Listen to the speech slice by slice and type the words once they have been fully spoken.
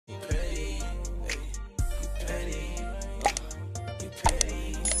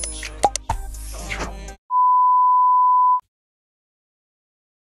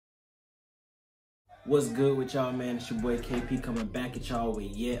What's good with y'all, man? It's your boy KP coming back at y'all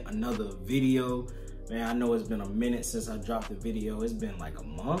with yet another video. Man, I know it's been a minute since I dropped the video. It's been like a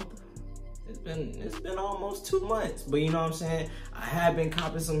month. It's been almost 2 months. But you know what I'm saying? I have been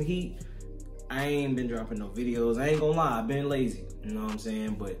copping some heat. I ain't been dropping no videos. I ain't gonna lie, I've been lazy. You know what I'm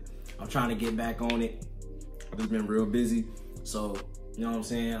saying? But I'm trying to get back on it. I've just been real busy. So, you know what I'm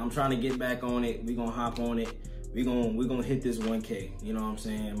saying? I'm trying to get back on it. We gonna hop on it. We gonna hit this 1K. You know what I'm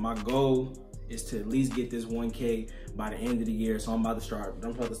saying? My goal is to at least get this 1K by the end of the year. So I'm about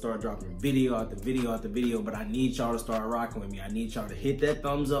to start dropping video after video after video, but I need y'all to start rocking with me. I need y'all to hit that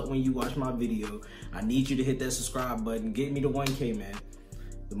thumbs up when you watch my video. I need you to hit that subscribe button. Get me to 1K, man.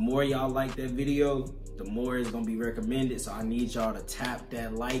 The more y'all like that video, the more it's gonna be recommended. So I need y'all to tap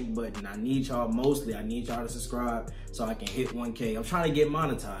that like button. I need y'all to subscribe so I can hit 1K. I'm trying to get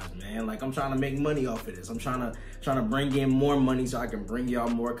monetized, man. Like, I'm trying to make money off of this. I'm trying to bring in more money so I can bring y'all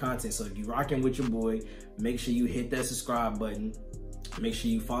more content. So if you rocking with your boy, make sure you hit that subscribe button. Make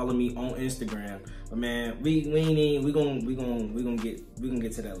sure you follow me on Instagram. But man, we gonna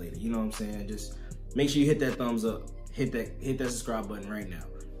get to that later. You know what I'm saying? Just make sure you hit that thumbs up. Hit that subscribe button right now.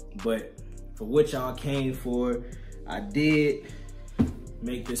 But for what y'all came for, I did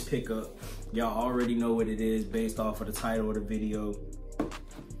make this pickup. Y'all already know what it is based off of the title of the video.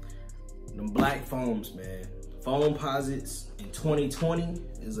 Them black foams, man. Foamposites in 2020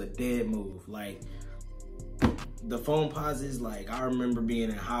 is a dead move. Like, the Foamposites, like, I remember being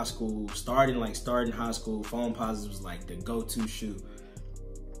in high school, starting high school, Foamposites was like the go-to shoe.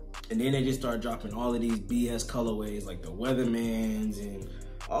 And then they just started dropping all of these BS colorways, like the Weathermans and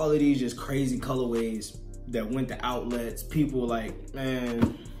all of these just crazy colorways that went to outlets. People like,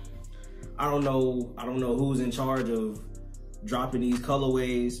 man, I don't know who's in charge of dropping these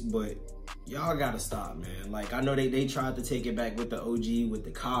colorways, but y'all gotta stop, man. Like, I know they tried to take it back with the OG, with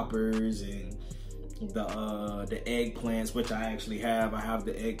the coppers and the eggplants, which I actually have. I have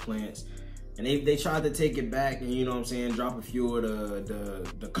the eggplants. And they tried to take it back and, you know what I'm saying, drop a few of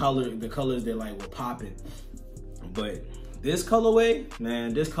the colors that like were popping. But this colorway,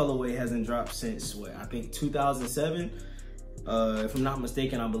 man, this colorway hasn't dropped since what, I think 2007. If I'm not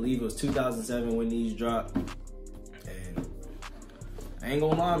mistaken, I believe it was 2007 when these dropped. And I ain't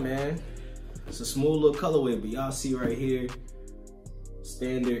gonna lie, man, it's a smooth little colorway, but y'all see right here,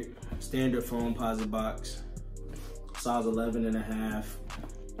 standard Foamposite box, size 11.5.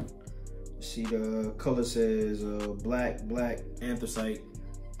 See, the color says black anthracite.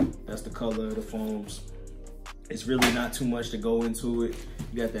 That's the color of the foams. It's really not too much to go into it.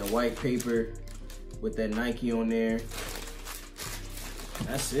 You got that white paper with that Nike on there.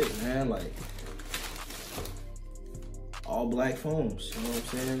 That's it, man. Like, all black foams, you know what I'm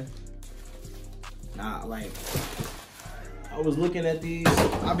saying? Nah, like, I was looking at these.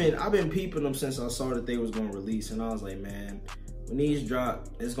 I've been peeping them since I saw that they was gonna release, and I was like, man, when these drop,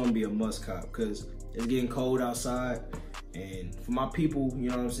 it's gonna be a must cop because it's getting cold outside. And for my people, you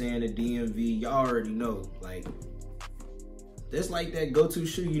know what I'm saying, the DMV, y'all already know, like, that's like that go-to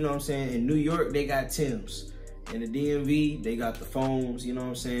shoe, you know what I'm saying? In New York, they got Timbs. In the DMV, they got the foams, you know what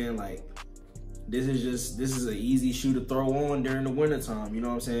I'm saying? Like, this is an easy shoe to throw on during the wintertime, you know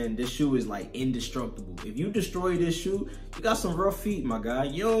what I'm saying? This shoe is like indestructible. If you destroy this shoe, you got some rough feet, my guy.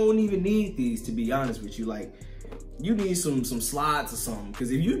 You don't even need these, to be honest with you. Like, you need some slides or something,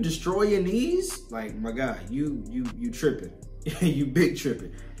 because if you destroy your knees, like, my guy, you tripping. You big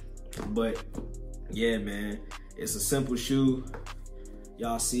tripping. But yeah, man, it's a simple shoe.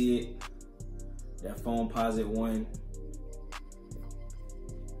 Y'all see it, that Foamposite one,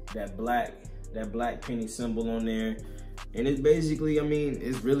 that black penny symbol on there. And it's basically, I mean,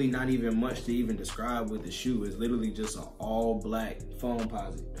 it's really not even much to even describe with the shoe. It's literally just an all black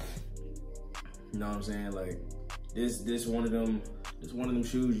Foamposite. You know what I'm saying? Like, this one of them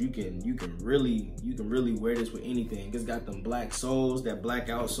shoes you can really wear this with anything. It's got them black soles, that black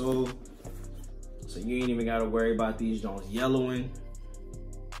outsole, so you ain't even gotta worry about these joints yellowing.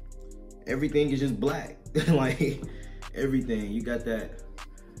 Everything is just black. Like, everything. You got the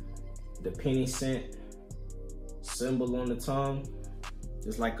penny cent symbol on the tongue.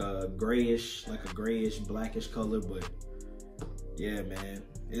 It's like a grayish blackish color. But yeah, man,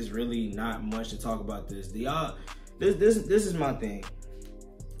 it's really not much to talk about this. This is my thing.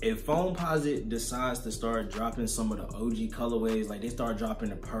 If Foamposite decides to start dropping some of the OG colorways, like they start dropping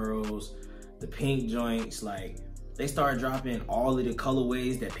the pearls, the pink joints, like they start dropping all of the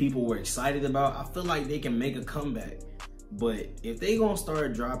colorways that people were excited about, I feel like they can make a comeback. But if they gonna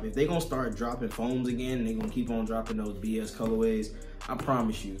start dropping foams again, they gonna keep on dropping those BS colorways, I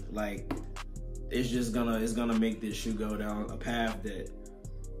promise you, like, it's gonna make this shoe go down a path that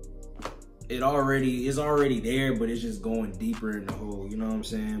it's already there, but it's just going deeper in the hole, you know what I'm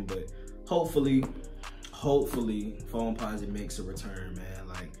saying? But hopefully Foamposite makes a return, man.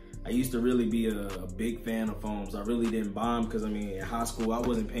 Like, I used to really be a big fan of foams. I really didn't buy them because, I mean, in high school, I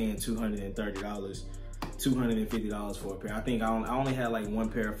wasn't paying $230, $250 for a pair. I think I only had like one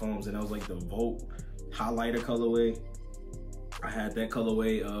pair of foams, and that was like the Volt highlighter colorway. I had that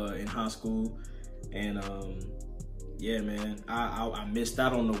colorway in high school, and yeah, man, I missed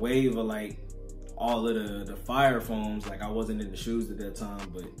out on the wave of like all of the fire foams. Like, I wasn't in the shoes at that time.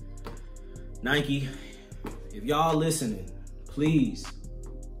 But Nike, if y'all listening, please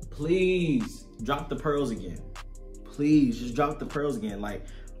drop the pearls again. Please just drop the pearls again. Like,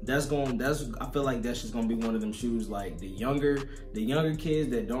 I feel like that's just gonna be one of them shoes, like the younger kids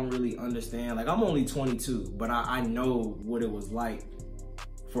that don't really understand. Like, I'm only 22, but I know what it was like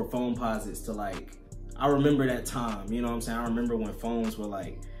for Foamposites to, like, I remember that time, you know what I'm saying? I remember when foams were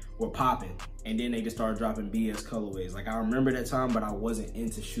popping, and then they just started dropping BS colorways. Like, I remember that time, but I wasn't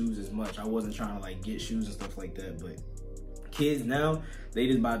into shoes as much. I wasn't trying to like get shoes and stuff like that. But kids now, they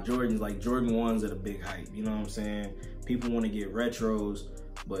just buy Jordans. Like, Jordan 1s are the big hype, you know what I'm saying? People want to get retros,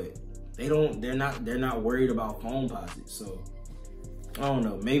 but they're not worried about Foamposites. So I don't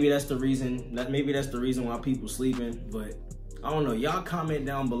know, maybe that's the reason why people sleeping. But I don't know, y'all comment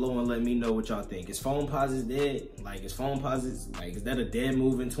down below and let me know what y'all think. Is Foamposites dead? Like, is that a dead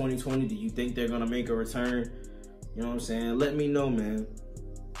move in 2020? Do you think they're gonna make a return? You know what I'm saying? Let me know, man.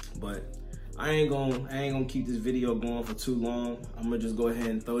 But I ain't gonna keep this video going for too long. I'm gonna just go ahead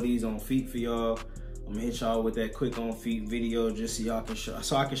and throw these on feet for y'all. I'm gonna hit y'all with that quick on feet video just so y'all can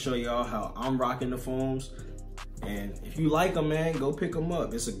I can show y'all how I'm rocking the foams. And if you like them, man, go pick them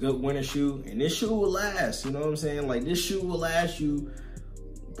up. It's a good winter shoe, and this shoe will last, you know what I'm saying? Like, this shoe will last you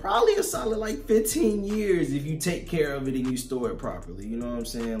probably a solid like 15 years if you take care of it and you store it properly, you know what I'm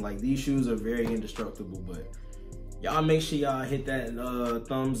saying? Like, these shoes are very indestructible. But y'all make sure y'all hit that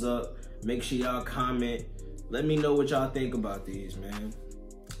thumbs up. Make sure y'all comment. Let me know what y'all think about these, man.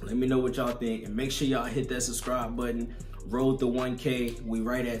 Let me know what y'all think, and make sure y'all hit that subscribe button. Road to 1K. We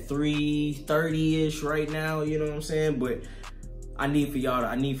right at 330-ish right now, you know what I'm saying? But I need for y'all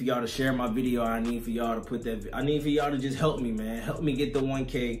to share my video. I need for y'all to just help me, man. Help me get the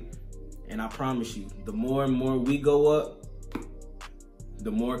 1K. And I promise you, the more and more we go up,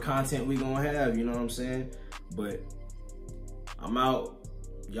 the more content we gonna have, you know what I'm saying? But I'm out.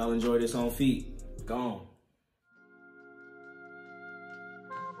 Y'all enjoy this on feet. Gone.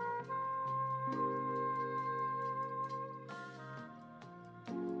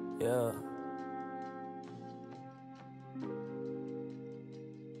 Yeah.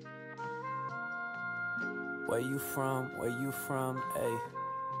 Where you from? Where you from? Ayy.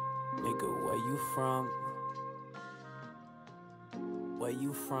 Nigga, where you from? Where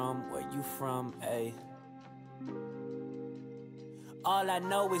you from? Where you from? Ayy. All I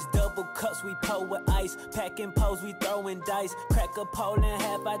know is double cups, we pour with ice. Packing poles, we throwing dice. Crack a pole in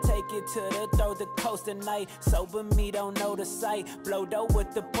half, I take it to the throw the coast tonight. Sober me, don't know the sight. Blow dough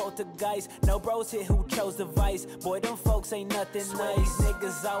with the poltergeist. No bros here who chose the vice. Boy, them folks ain't nothing nice. These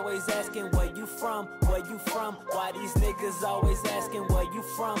niggas always asking where you from, where you from. Why these niggas always asking where you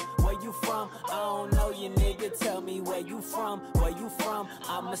from, where you from. I don't know you, nigga, tell me where you from, where you from.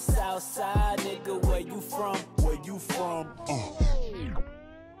 I'm a south side nigga, where you from, where you from.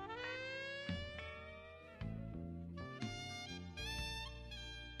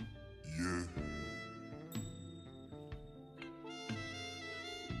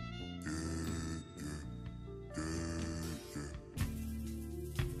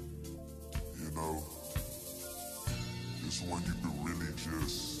 This one you can really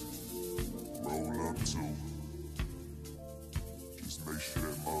just roll up to. Just make sure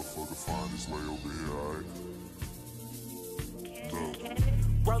that motherfucker find his way over here, alright?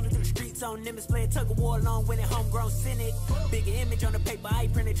 Rolling through the streets on Nimbus, playing tug of war along with it, homegrown Senate. Bigger image on the paper, I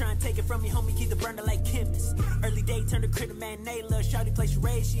printed, trying to take it from me, homie, keep the burner like chemist. Early day, turn the critter man, Nayla, shawty play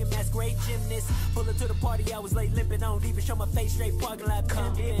charade, she a masquerade gymnast. Pull her to the party, I was late limping, don't even show my face, straight parking lot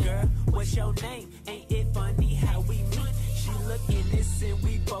pimpin'. Girl, what's your name? Ain't it funny how we meet? She look innocent,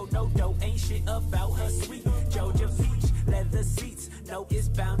 we both know dough, ain't shit about her sweet. Georgia Peach, leather seats, know it's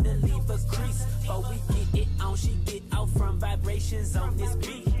bound to leave a crease. Before we get it on, she get out from vibrations on this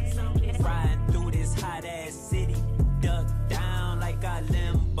beat. Riding through this hot ass city, duck down like a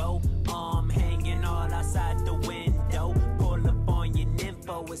limbo. Arm hanging all outside the window. Pull up on your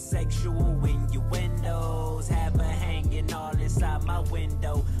nympho with sexual innuendos. Have her hanging all inside my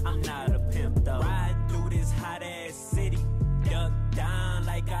window. I'm not a pimp though. Ride through this hot ass city, duck down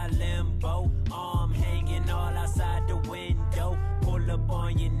like a limbo. Arm hanging all outside the window. Pull up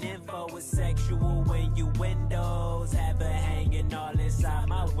on your nympho with sexual inside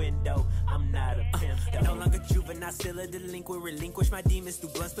my window. I'm not a pimp, no longer juvenile, still a delinquent. Relinquish my demons through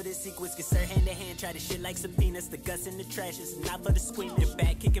blunts for the sequence. Get served hand to hand, try to shit like subpoenas. The guts in the trash is not for the squeamish. The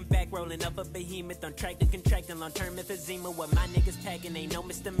back kicking back, rolling up a behemoth. On track to contracting, long-term emphysema. What my niggas packing ain't no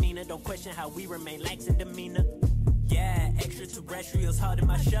misdemeanor. Don't question how we remain lax in demeanor. Yeah, extraterrestrials hard in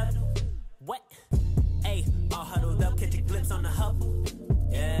my shuttle. What? Ayy, all huddled up, catching glimpse on the Hubble.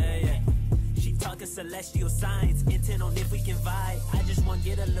 Yeah. She talking celestial signs, intent on if we can vibe. I just want to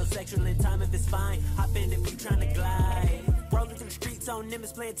get a little sexual in time if it's fine. Hop in if you tryna glide. Rolling through the streets on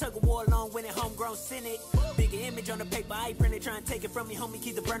Nimbus, playing tug of war along with it, homegrown cynic. Bigger image on the paper, I printed, trying to take it from me, homie,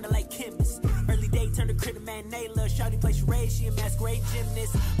 keep the burner like chemist. Early day, turn the critter man, Nayla. Shawty play charade, she a masquerade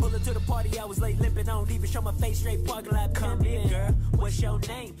gymnast. Pull her to the party, I was late limping, I don't even show my face straight, parking lot. Come in, girl, what's your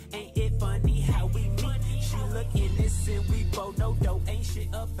name? Ain't it